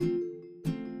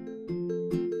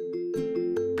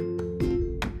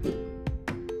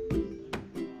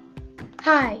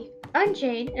Hi, I'm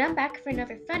Jane, and I'm back for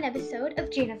another fun episode of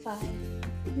Janify.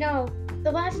 Now,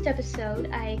 the last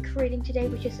episode I created today,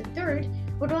 which is the third,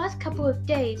 were the last couple of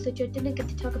days, which I didn't get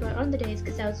to talk about on the days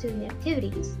because I was doing the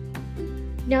activities.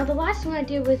 Now, the last one I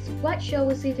did was what show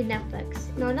was leaving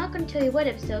Netflix. Now, I'm not going to tell you what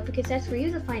episode because that's for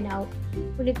you to find out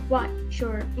when you watch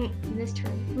or, in this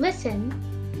turn,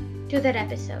 listen to that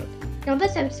episode. Now,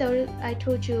 this episode I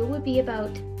told you would be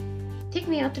about Take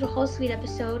Me Out to the Whole Suite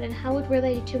episode and how it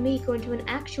related to me going to an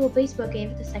actual baseball game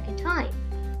for the second time.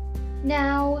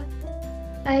 Now,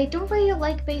 I don't really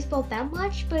like baseball that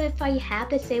much, but if I had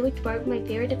to say which part was my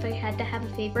favorite, if I had to have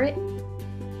a favorite,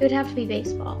 it would have to be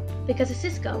baseball. Because of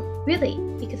Cisco. Really,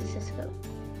 because of Cisco.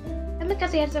 And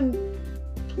because I had some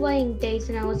playing days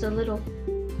when I was a little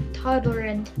toddler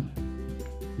and,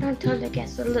 not toddler, I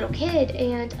guess, a little kid,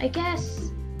 and I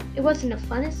guess it wasn't the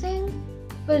funnest thing.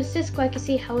 But with Cisco, I could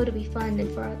see how it would be fun,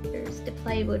 and for others to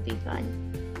play would be fun.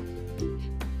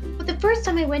 But the first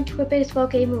time I went to a baseball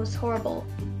game, it was horrible.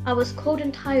 I was cold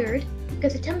and tired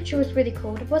because the temperature was really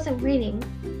cold. It wasn't raining,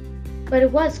 but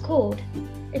it was cold.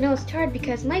 And I was tired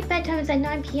because my bedtime is at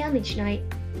 9 p.m. each night,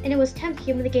 and it was 10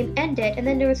 p.m. when the game ended, and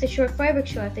then there was a short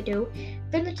fireworks show I have to do,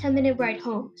 then the 10-minute ride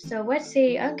home. So let's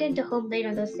say I'm getting to home late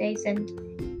on those days, and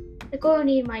I go and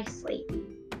need my sleep.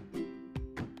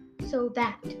 So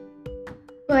that.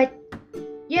 But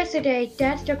yesterday,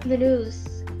 Dad struck the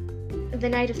news the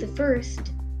night of the 1st,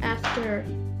 after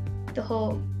the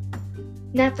whole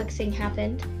Netflix thing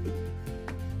happened.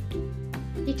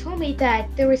 He told me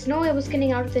that there was no way I was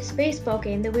getting out of this baseball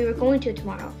game that we were going to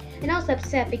tomorrow. And I was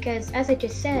upset because, as I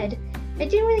just said, I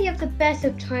didn't really have the best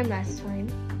of time last time.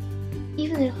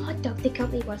 Even the hot dog they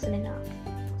got me wasn't enough.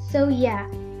 So yeah,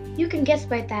 you can guess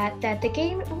by that the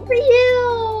game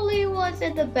really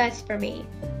wasn't the best for me.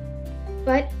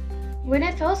 But when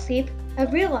I fell asleep, I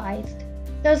realized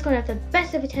that I was going to have the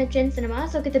best of attentions and I might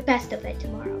also get the best of it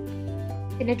tomorrow.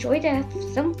 And enjoy to have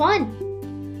some fun.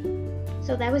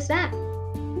 So that was that.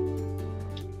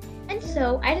 And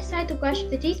so I decided to watch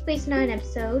the Deep Space Nine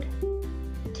episode,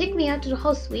 Take Me Out to the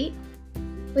Whole Suite,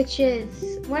 which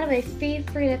is one of my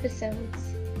favorite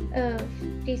episodes of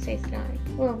Deep Space Nine.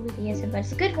 Well, it really isn't, but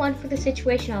it's a good one for the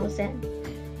situation I was in.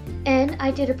 And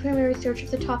I did a primary research of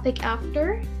the topic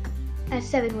after, as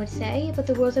Seven would say, about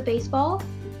the rules of baseball,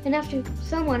 and after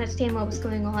somewhat understand what was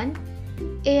going on,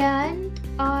 and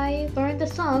I learned the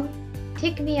song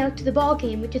Take Me Out to the Ball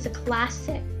Game, which is a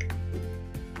classic.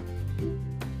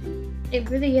 It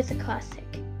really is a classic.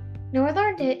 Now I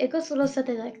learned it goes a little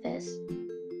something like this.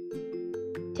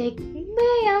 Take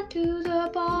me out to the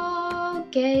ball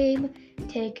game,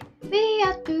 take me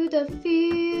out to the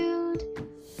field,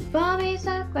 buy me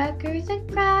some crackers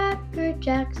and Cracker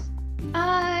Jacks.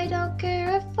 I don't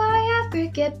care if I ever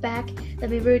get back. Let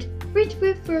me root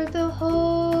for the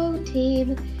whole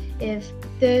team. If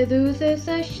they lose, it's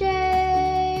a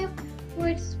shame.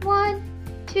 It's 1,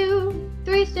 2,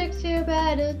 3, 6 here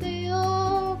out of the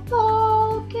old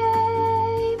ball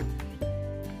game.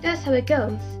 That's how it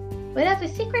goes. But I have a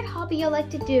secret hobby I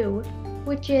like to do,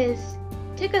 which is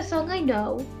take a song I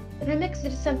know and remix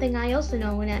it to something I also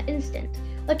know in an instant.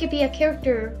 Like it be a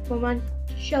character from one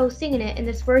show singing it in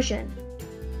this version.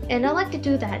 And I like to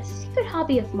do that. It's a secret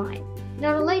hobby of mine.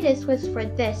 Now the latest was for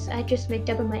this I just made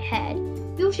up in my head.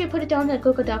 Usually I put it down on a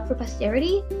Google Doc for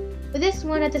posterity, but this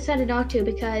one I decided not to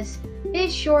because it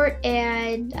is short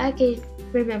and I can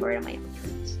remember it on my own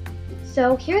terms.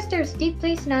 So here's their Deep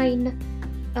Space Nine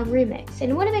remix.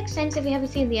 And it wouldn't make sense if you haven't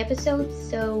seen the episode,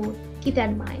 so keep that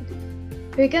in mind.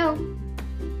 Here we go.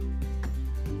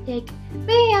 Take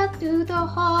me out to the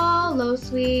hollow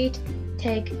suite.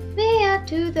 Take me out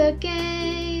to the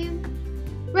game.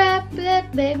 Wrap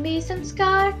it, make me some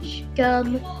scotch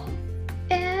gum.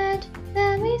 And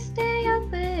let me stay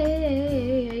up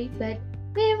late. Let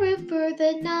me root for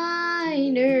the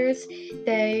Niners.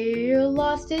 They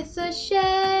lost, it's a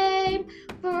shame.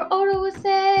 For Odo will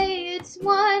say it's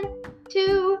 1,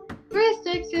 2, 3,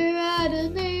 6 you're out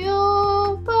of the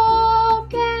old ball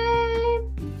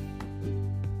game.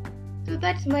 So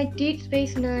that's my Deep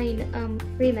Space Nine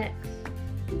remix.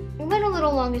 It went a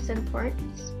little long in some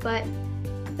parts, but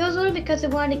that was only because I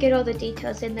wanted to get all the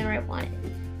details in there I wanted.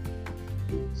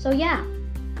 So yeah.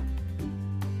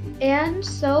 And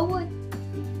so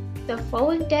the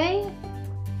following day,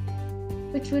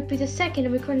 which would be the 2nd,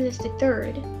 I'm recording this the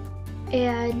 3rd,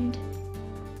 and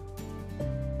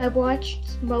I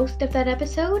watched most of that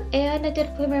episode, and I did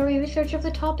a preliminary research of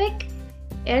the topic,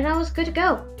 and I was good to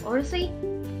go. Honestly,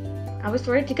 I was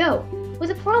ready to go. But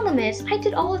the problem is, I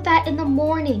did all of that in the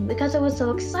morning because I was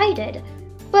so excited.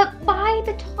 But by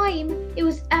the time it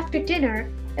was after dinner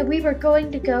and we were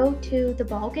going to go to the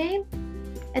ball game,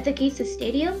 at the gates of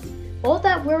stadium, all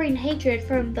that worry and hatred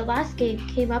from the last game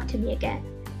came up to me again.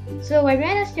 So I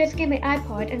ran upstairs to get my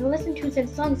iPod and listened to some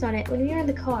songs on it when we were in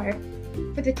the car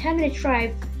for the 10-minute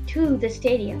drive to the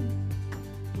stadium.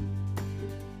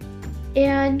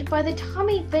 And by the time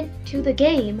we went to the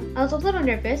game, I was a little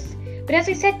nervous, but as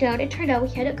we sat down, it turned out we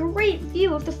had a great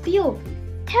view of the field,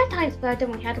 10 times better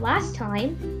than we had last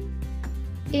time.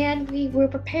 And we were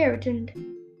prepared, and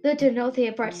they didn't know they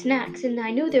had brought snacks, and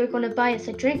I knew they were going to buy us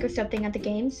a drink or something at the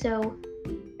game, so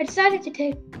I decided to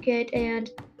take it and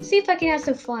see if I can have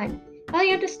some fun. I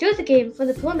understood the game from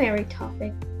the preliminary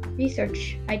topic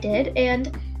research I did,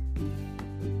 and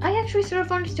I actually sort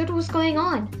of understood what was going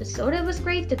on. The soda was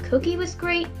great, the cookie was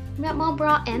great that Mom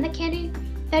brought, and the candy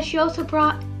that she also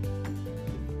brought.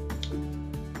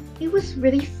 It was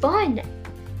really fun.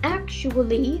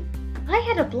 Actually, I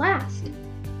had a blast.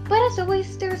 But as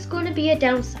always, there's going to be a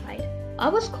downside. I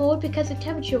was cold because the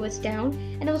temperature was down,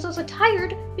 and I was also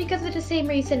tired because of the same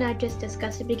reason I just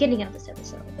discussed at the beginning of this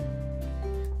episode.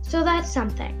 So that's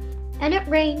something. And it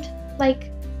rained,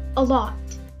 like, a lot.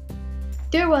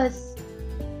 There was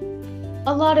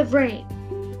a lot of rain.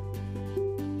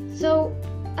 So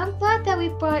I'm glad that we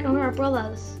brought our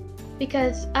umbrellas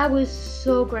because I was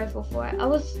so grateful for it. I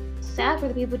was sad for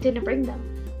the people who didn't bring them.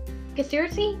 Because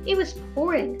seriously, it was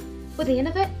pouring. By the end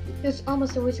of it, there's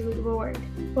almost always a reward.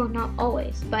 Well, not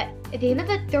always, but at the end of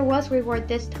it, there was a reward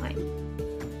this time.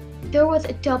 There was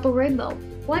a double rainbow.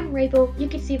 One rainbow, you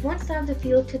could see one side of the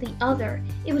field to the other.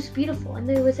 It was beautiful, and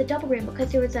there was a double rainbow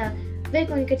because there was a big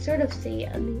one you could sort of see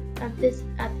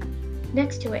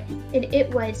next to it, and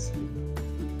it was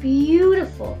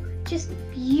beautiful, just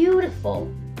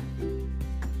beautiful.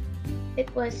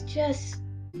 It was just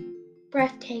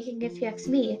breathtaking if you ask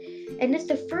me, and it's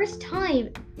the first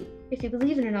time, if you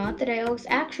believe it or not, that I was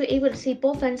actually able to see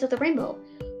both ends of the rainbow.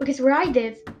 Because where I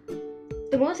live,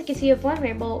 the most I can see of one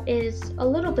rainbow is a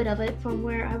little bit of it from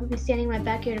where I would be standing in my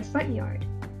backyard and front yard.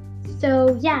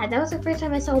 So yeah, that was the first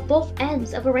time I saw both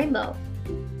ends of a rainbow.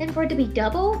 And for it to be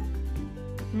double,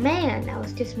 man, that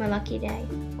was just my lucky day.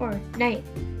 Or night.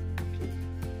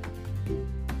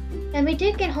 And we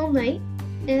did get home late,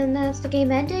 and as the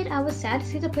game ended, I was sad to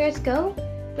see the players go.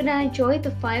 But I enjoyed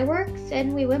the fireworks,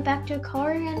 and we went back to the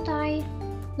car, and I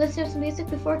listened to some music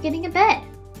before getting in bed.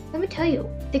 Let me tell you,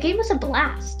 the game was a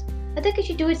blast. I think I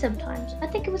should do it sometimes. I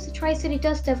think it was the Tri-City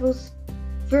Dust Devils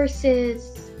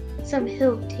versus some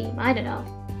Hill team, I don't know.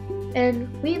 And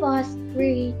we lost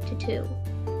 3-2.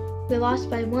 We lost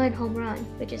by 1 home run,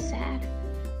 which is sad.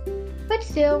 But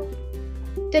still,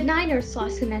 the Niners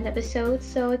lost in that episode,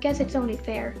 so I guess it's only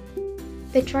fair.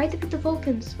 They tried to beat the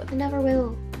Vulcans, but they never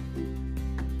will.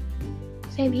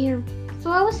 Same here. So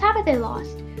I was happy they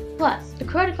lost. Plus, the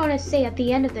quote I'm going to say at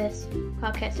the end of this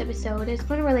podcast episode is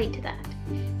going to relate to that.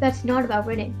 That's not about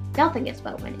winning. Nothing is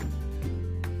about winning.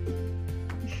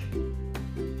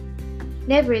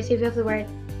 Never is if you have the right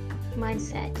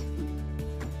mindset.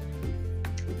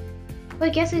 But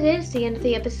I guess it is the end of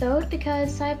the episode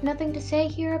because I have nothing to say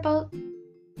here about it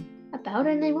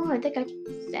anymore. I think I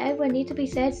said what needs to be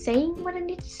said, saying what I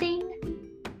need to sing.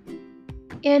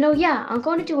 And oh yeah, I'm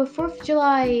going to do a 4th of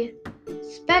July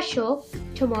special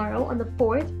tomorrow on the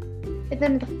 4th. And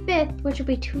then the 5th, which will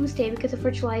be Tuesday because the 4th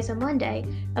of July is on Monday,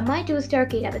 I might do a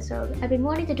Stargate episode. I've been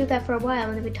wanting to do that for a while,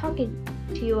 and I've been talking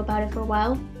to you about it for a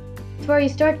while. So for you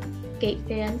Stargate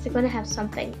fans, they're going to have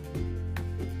something.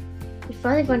 We're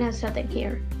finally going to have something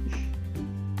here.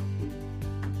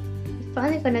 We're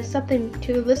finally going to have something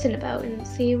to listen about and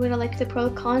see what I like the pros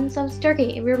and cons of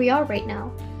Stargate and where we are right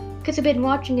now. Because I've been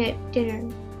watching it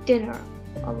dinner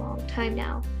a long time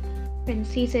now. In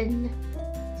season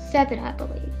 7, I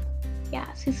believe.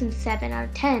 Yeah, season 7 out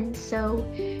of 10. So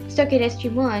Stargate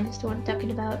SG-1 is the one I'm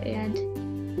talking about, and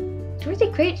it's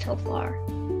really great so far.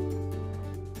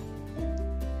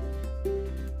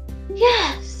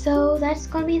 Yeah, so that's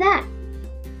gonna be that.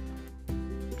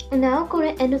 And now I'm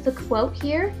going to end with a quote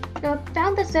here. Now I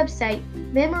found this website,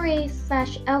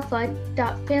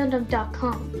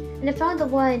 memory-alpha.fandom.com, and I found the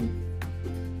one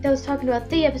that was talking about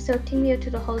the episode Take Me Out to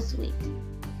the Whole Suite.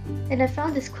 And I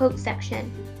found this quote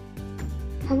section.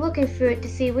 I'm looking through it to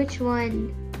see which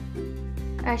one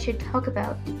I should talk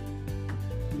about.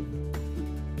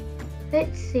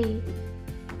 Let's see.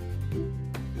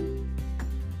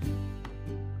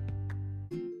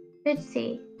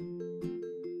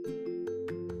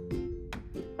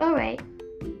 Alright.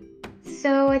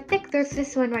 So I think there's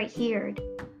this one right here.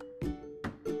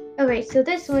 Alright, so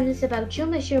this one is about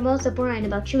June this year Melissa Bryan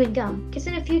about chewing gum. Because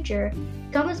in the future,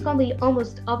 gum is going to be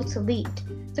almost obsolete.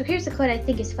 So here's the quote I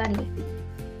think is funny.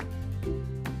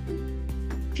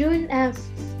 June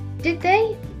asks, did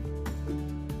they?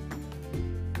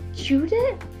 shoot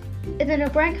it? And then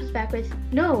O'Brien comes back with,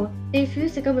 no, they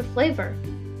infused the gum with flavor.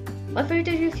 What flavor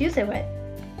did you infuse it with?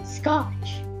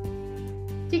 Scotch.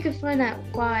 So you can find out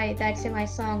why that's in my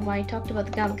song, why I talked about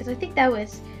the gum, because I think that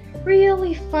was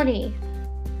really funny.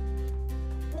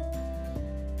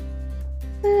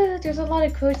 There's a lot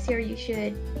of quotes here you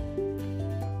should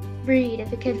read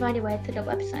if you can find a way to the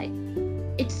website.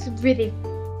 It's really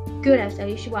good, so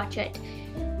you should watch it.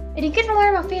 And you get to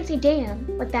learn about Fancy Dan,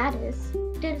 what that is.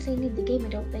 It didn't say anything in the game, I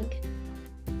don't think.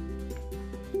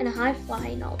 And a high fly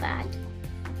and all that.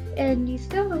 And you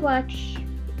still have to watch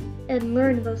and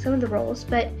learn about some of the roles,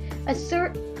 but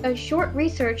a short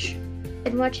research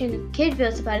and watching kid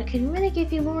videos about it can really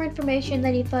give you more information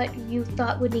than you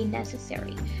thought would be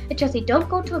necessary. And trust me, don't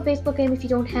go to a baseball game if you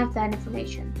don't have that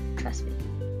information. Trust me.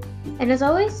 And as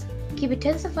always, keep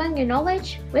intensifying your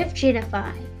knowledge with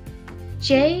Janify.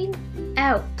 Jane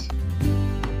out.